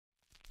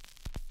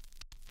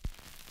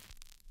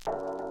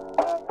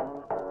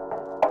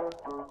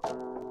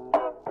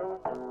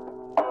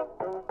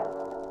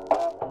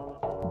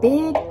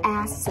big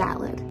ass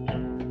salad.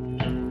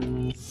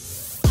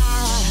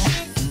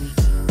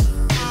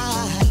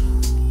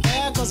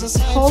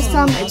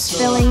 Wholesome, it's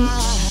filling.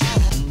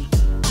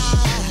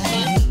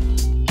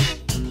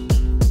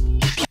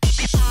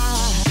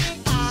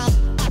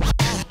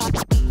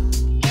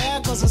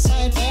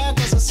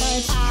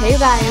 Hey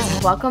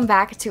guys, welcome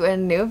back to a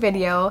new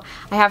video.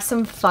 I have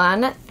some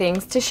fun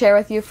things to share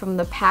with you from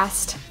the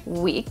past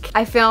week.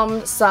 I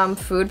filmed some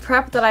food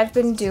prep that I've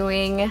been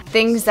doing,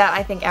 things that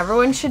I think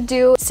everyone should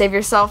do. Save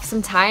yourself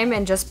some time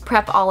and just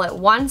prep all at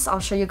once. I'll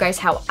show you guys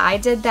how I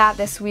did that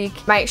this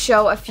week. Might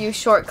show a few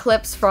short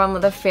clips from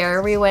the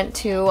fair we went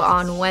to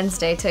on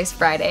Wednesday. Today's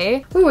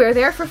Friday. We were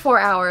there for 4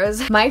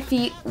 hours. My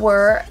feet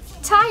were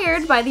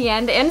tired by the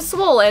end and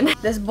swollen.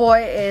 This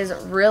boy is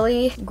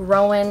really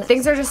growing.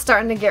 Things are just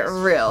starting to get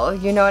real,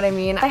 you know what I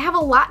mean? I have a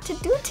lot to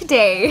do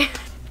today.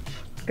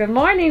 Good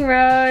morning,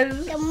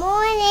 Rose. Good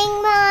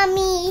morning,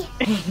 Mommy.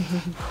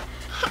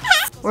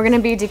 We're gonna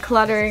be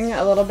decluttering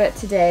a little bit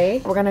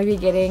today. We're gonna be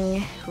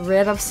getting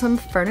rid of some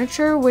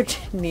furniture, which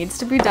needs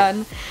to be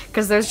done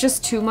because there's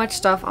just too much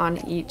stuff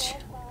on each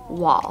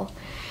wall.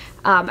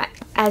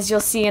 As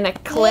you'll see in a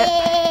clip,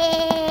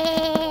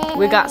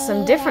 we got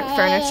some different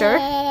furniture.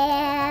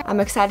 I'm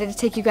excited to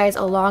take you guys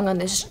along on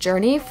this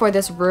journey for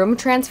this room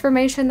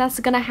transformation that's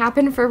gonna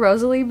happen for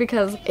Rosalie,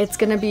 because it's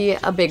gonna be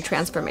a big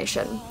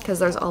transformation because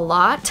there's a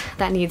lot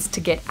that needs to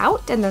get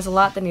out and there's a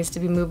lot that needs to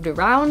be moved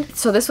around.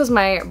 So this was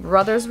my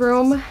brother's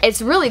room.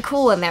 It's really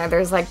cool in there.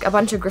 There's like a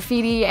bunch of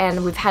graffiti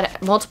and we've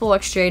had multiple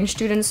exchange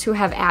students who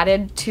have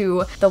added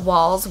to the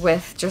walls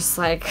with just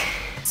like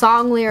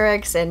song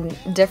lyrics and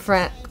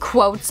different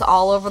quotes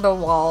all over the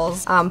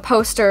walls,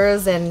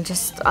 posters, and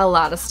just a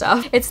lot of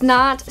stuff. It's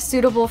not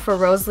suitable for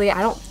Rosalie.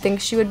 I don't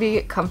think she would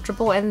be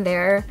comfortable in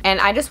there,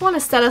 and I just want to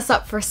set us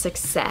up for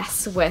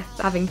success with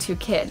having 2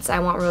 kids. I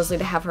want Rosalie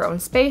to have her own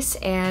space,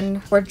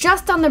 and we're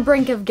just on the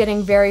brink of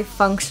getting very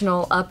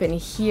functional up in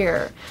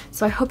here.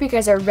 So I hope you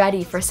guys are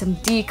ready for some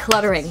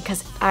decluttering,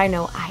 because I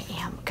know I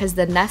am, because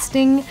the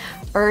nesting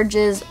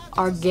urges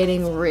are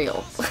getting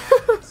real.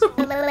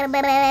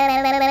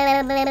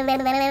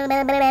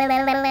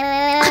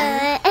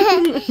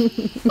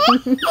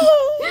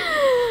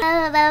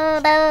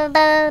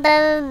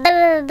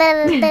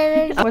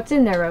 What's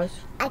in there, Rose?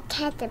 A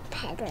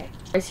caterpillar.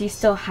 Is he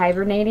still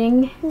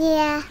hibernating?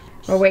 Yeah.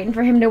 We're waiting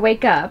for him to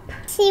wake up.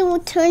 He will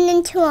turn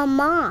into a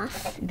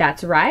moth.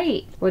 That's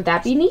right. Would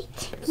that be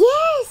neat?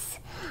 Yes.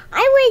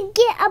 I would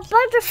get a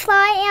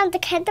butterfly and a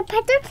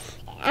caterpillar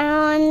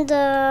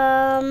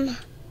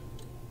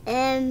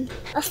and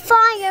a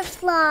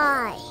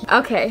firefly.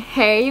 Okay,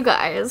 hey you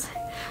guys.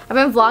 I've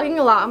been vlogging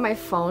a lot on my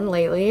phone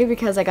lately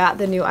because I got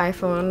the new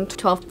iPhone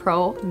 12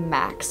 Pro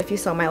Max. If you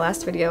saw my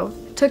last video.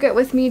 Took it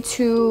with me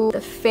to the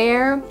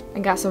fair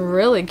and got some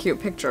really cute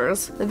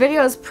pictures. The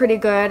video is pretty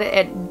good.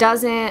 It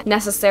doesn't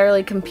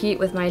necessarily compete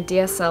with my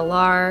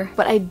DSLR,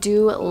 but I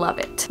do love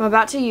it. I'm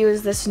about to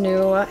use this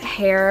new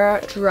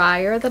hair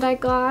dryer that I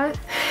got.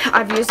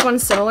 I've used one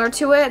similar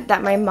to it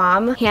that my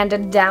mom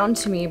handed down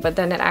to me, but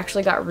then it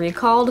actually got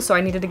recalled, so I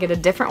needed to get a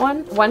different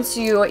one. Once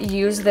you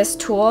use this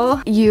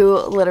tool, you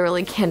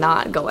literally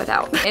cannot go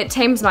without. It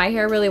tames my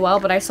hair really well,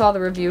 but I saw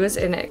the reviews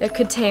and it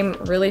could tame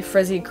really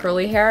frizzy,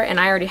 curly hair, and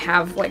I already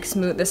have like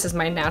smooth, this is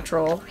my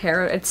natural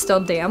hair. It's still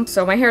damp,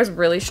 so my hair is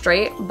really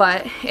straight,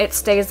 but it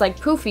stays like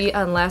poofy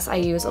unless I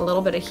use a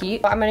little bit of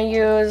heat. I'm gonna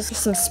use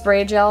some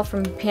spray gel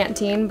from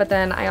Pantene, but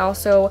then I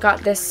also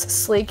got this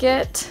Sleek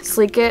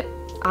It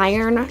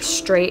Iron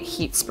Straight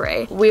Heat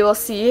Spray. We will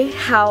see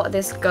how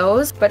this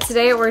goes, but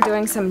today we're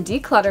doing some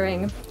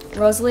decluttering.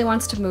 Rosalie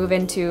wants to move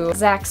into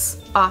Zach's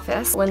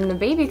office. When the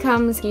baby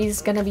comes,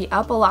 he's gonna be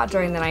up a lot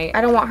during the night.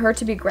 I don't want her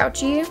to be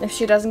grouchy if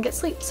she doesn't get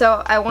sleep.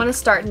 So I want to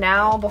start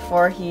now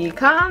before he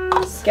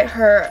comes, get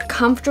her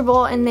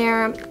comfortable in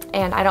there,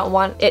 and I don't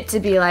want it to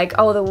be like,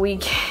 oh, the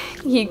week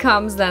he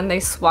comes, then they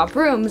swap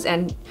rooms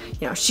and,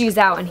 you know, she's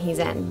out and he's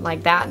in.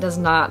 Like, that does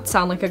not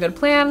sound like a good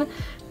plan,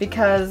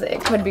 because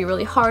it could be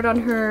really hard on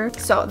her.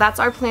 So that's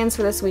our plans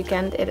for this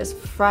weekend. It is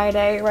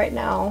Friday right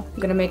now. I'm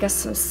gonna make us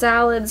some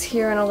salads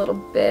here in a little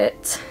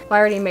bit. Well, I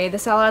already made the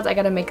salads. I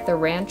gotta make the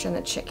ranch and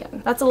the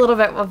chicken. That's a little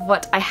bit of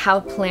what I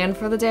have planned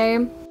for the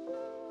day.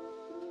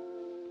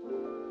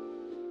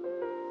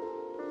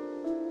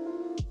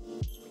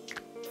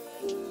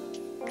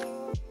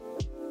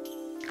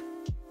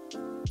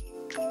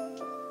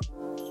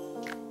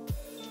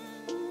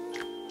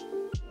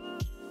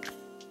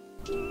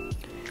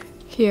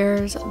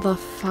 Here's the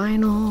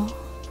final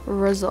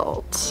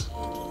result.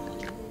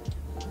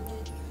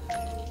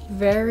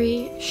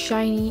 Very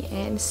shiny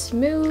and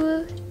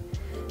smooth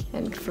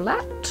and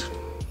flat.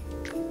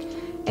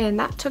 And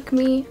that took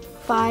me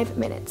 5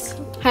 minutes.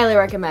 Highly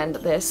recommend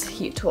this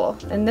heat tool.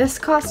 And this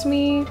cost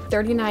me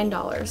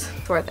 $39.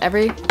 It's worth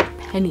every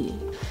penny.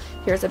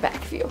 Here's a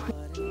back view.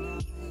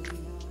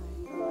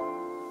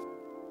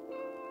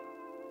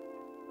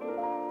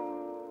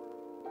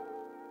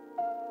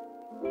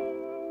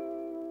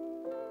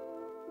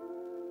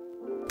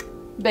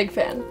 Big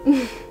fan.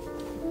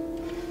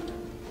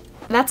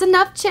 that's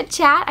enough chit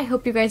chat. I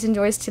hope you guys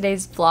enjoyed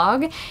today's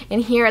vlog.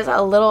 And here is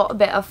a little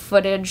bit of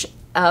footage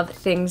of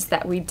things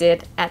that we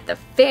did at the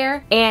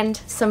fair and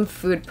some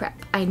food prep.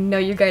 I know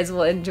you guys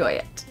will enjoy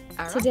it.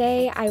 Right.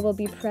 Today I will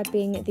be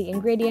prepping the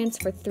ingredients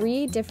for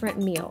 3 different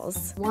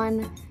meals.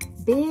 One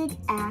big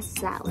ass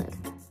salad.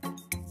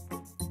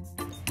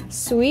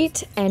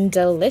 Sweet and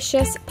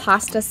delicious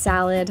pasta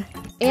salad.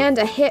 And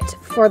a hit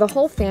for the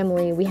whole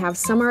family, we have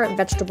summer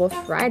vegetable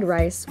fried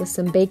rice with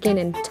some bacon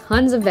and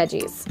tons of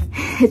veggies.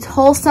 It's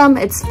wholesome,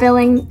 it's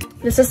filling.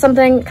 This is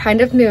something kind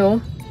of new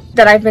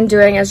that I've been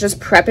doing, is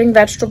just prepping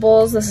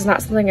vegetables. This is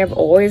not something I've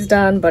always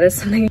done, but it's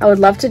something I would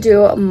love to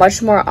do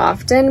much more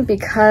often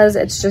because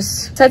it's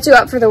just sets you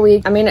up for the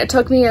week. I mean, it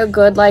took me a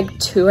good like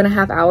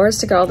 2.5 hours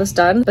to get all this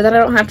done, but then I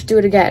don't have to do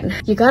it again.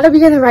 You gotta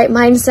be in the right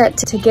mindset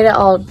to get it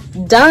all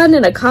done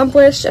and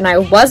accomplished, and I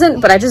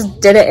wasn't, but I just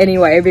did it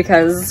anyway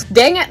because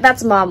dang it,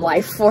 that's mom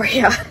life for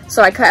you.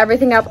 So I cut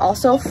everything up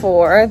also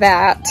for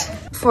that.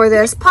 For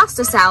this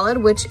pasta salad,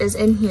 which is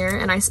in here,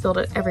 and I spilled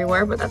it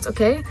everywhere, but that's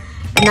okay.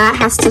 And that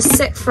has to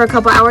sit for a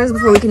couple hours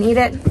before we can eat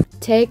it.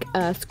 Take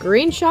a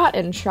screenshot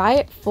and try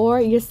it for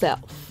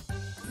yourself.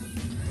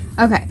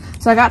 Okay,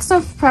 so I got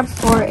stuff prepped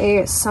for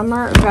a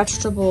summer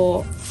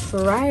vegetable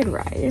fried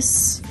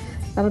rice.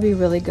 That'll be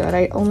really good.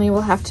 I only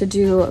will have to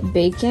do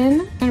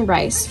bacon and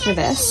rice for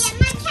this.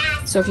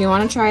 So if you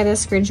want to try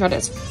this, screenshot.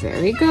 It's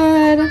very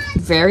good,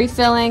 very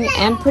filling,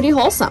 and pretty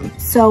wholesome.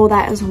 So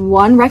that is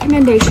one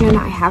recommendation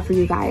I have for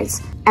you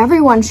guys.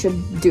 Everyone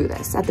should do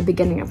this at the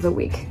beginning of the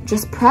week.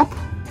 Just prep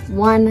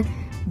one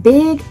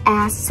big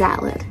ass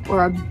salad,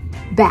 or a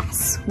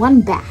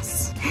one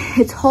bass.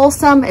 It's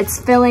wholesome, it's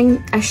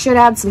filling. I should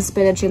add some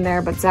spinach in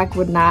there, but Zach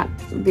would not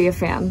be a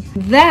fan.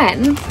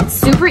 Then,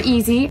 super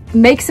easy,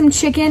 make some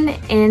chicken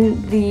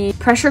in the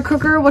pressure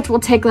cooker, which will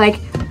take like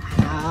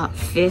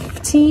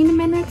 15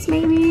 minutes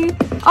maybe.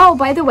 Oh,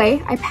 by the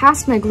way, I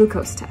passed my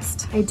glucose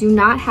test. I do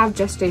not have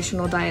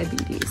gestational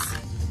diabetes.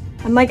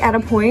 I'm like at a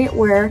point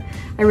where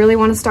I really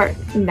want to start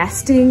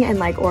nesting and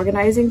like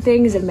organizing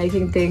things and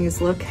making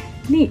things look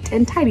neat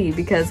and tidy,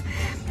 because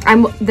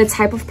I'm the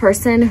type of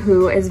person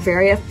who is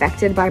very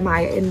affected by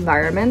my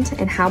environment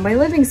and how my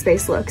living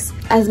space looks.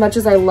 As much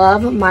as I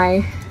love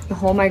the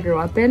home I grew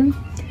up in,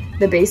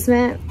 the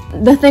basement,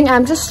 the thing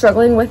I'm just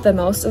struggling with the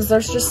most is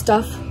there's just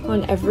stuff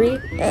on every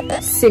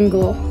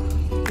single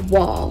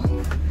wall.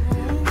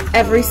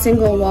 Every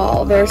single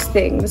wall, there's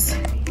things.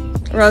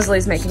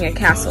 Rosalie's making a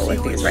castle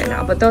with these right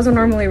now, but those are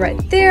normally right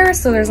there,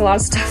 so there's a lot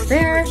of stuff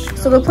there.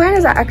 So the plan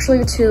is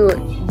actually to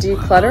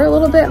declutter a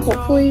little bit,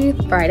 hopefully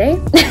Friday.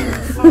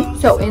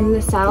 So in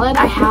the salad,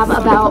 I have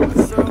about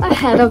a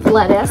head of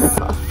lettuce,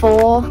 a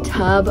full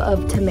tub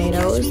of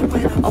tomatoes,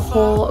 a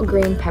whole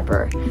green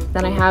pepper.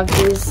 Then I have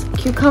these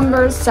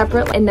cucumbers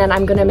separate, and then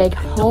I'm gonna make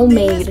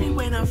homemade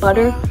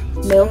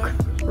Buttermilk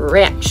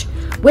Ranch,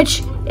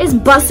 which is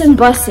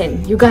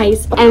bussin', you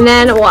guys. And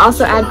then we'll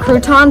also add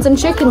croutons and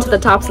chicken to the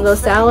tops of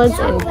those salads.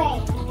 And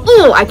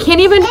ooh, I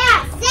can't even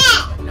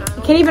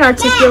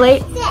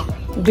articulate,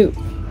 dude.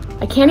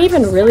 I can't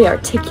even really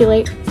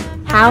articulate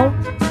how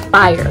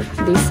fire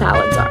these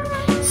salads are.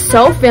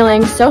 So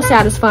filling, so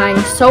satisfying,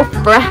 so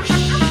fresh.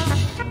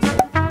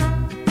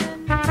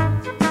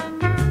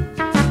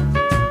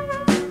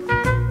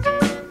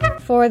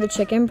 For the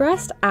chicken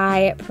breast,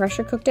 I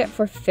pressure cooked it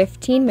for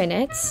 15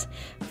 minutes.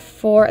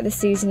 For the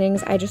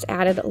seasonings, I just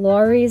added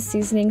Lawry's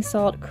seasoning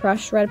salt,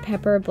 crushed red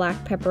pepper,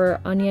 black pepper,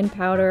 onion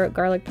powder,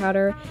 garlic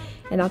powder,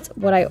 and that's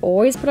what I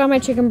always put on my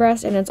chicken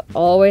breast, and it's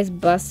always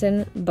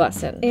bussin'.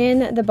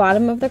 In the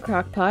bottom of the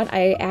crock pot,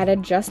 I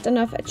added just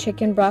enough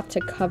chicken broth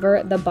to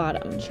cover the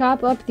bottom.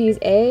 Chop up these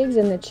eggs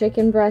and the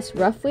chicken breast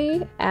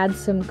roughly, add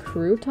some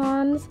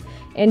croutons,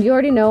 and you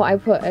already know I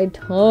put a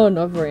ton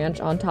of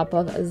ranch on top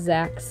of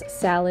Zach's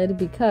salad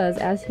because,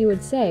 as he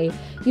would say,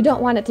 you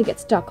don't want it to get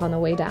stuck on the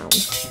way down.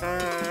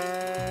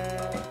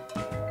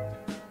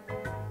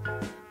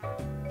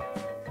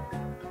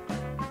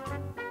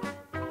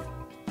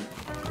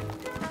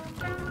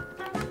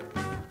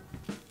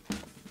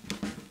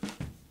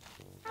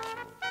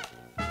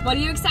 What are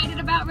you excited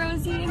about,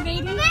 Rosie and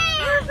baby?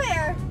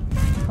 Fair.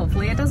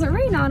 Hopefully it doesn't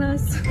rain on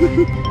us.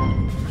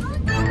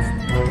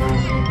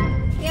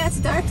 Yeah,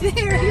 start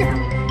there.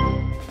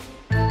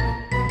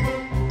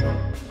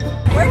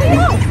 Where'd he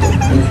go?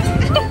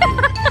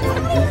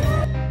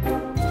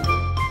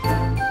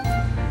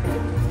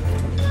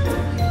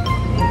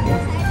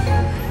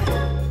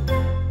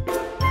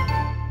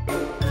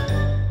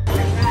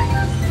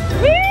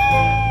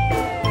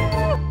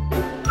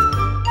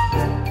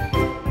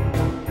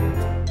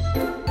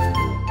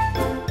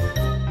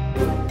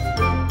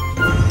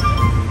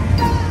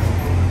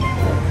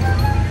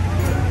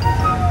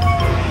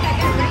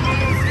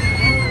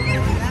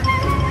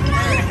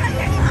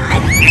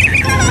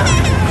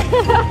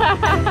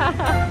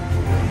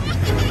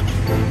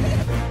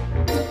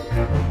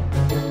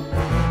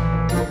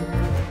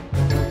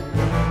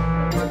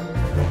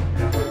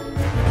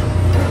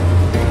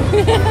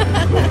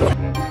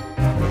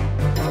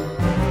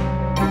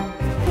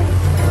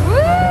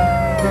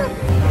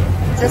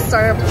 Just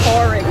started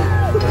pouring.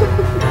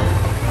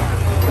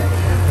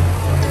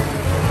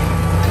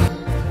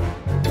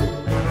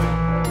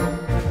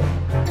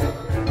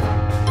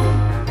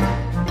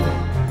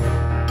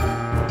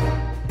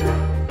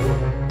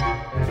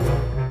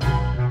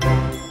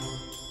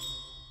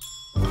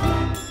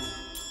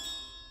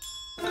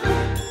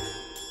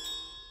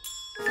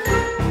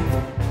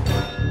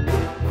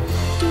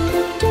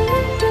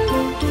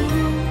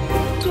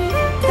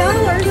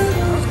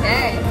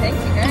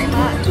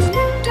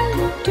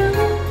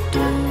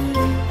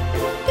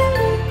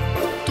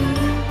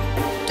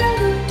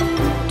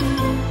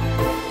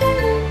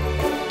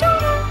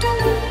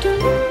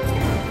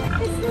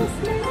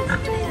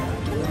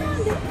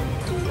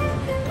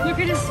 Look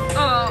at his,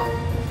 oh,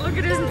 look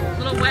at his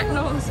little wet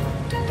nose.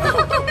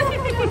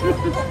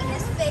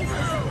 His face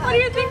is What do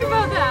you think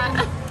about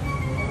that?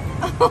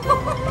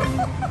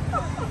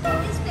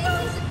 His face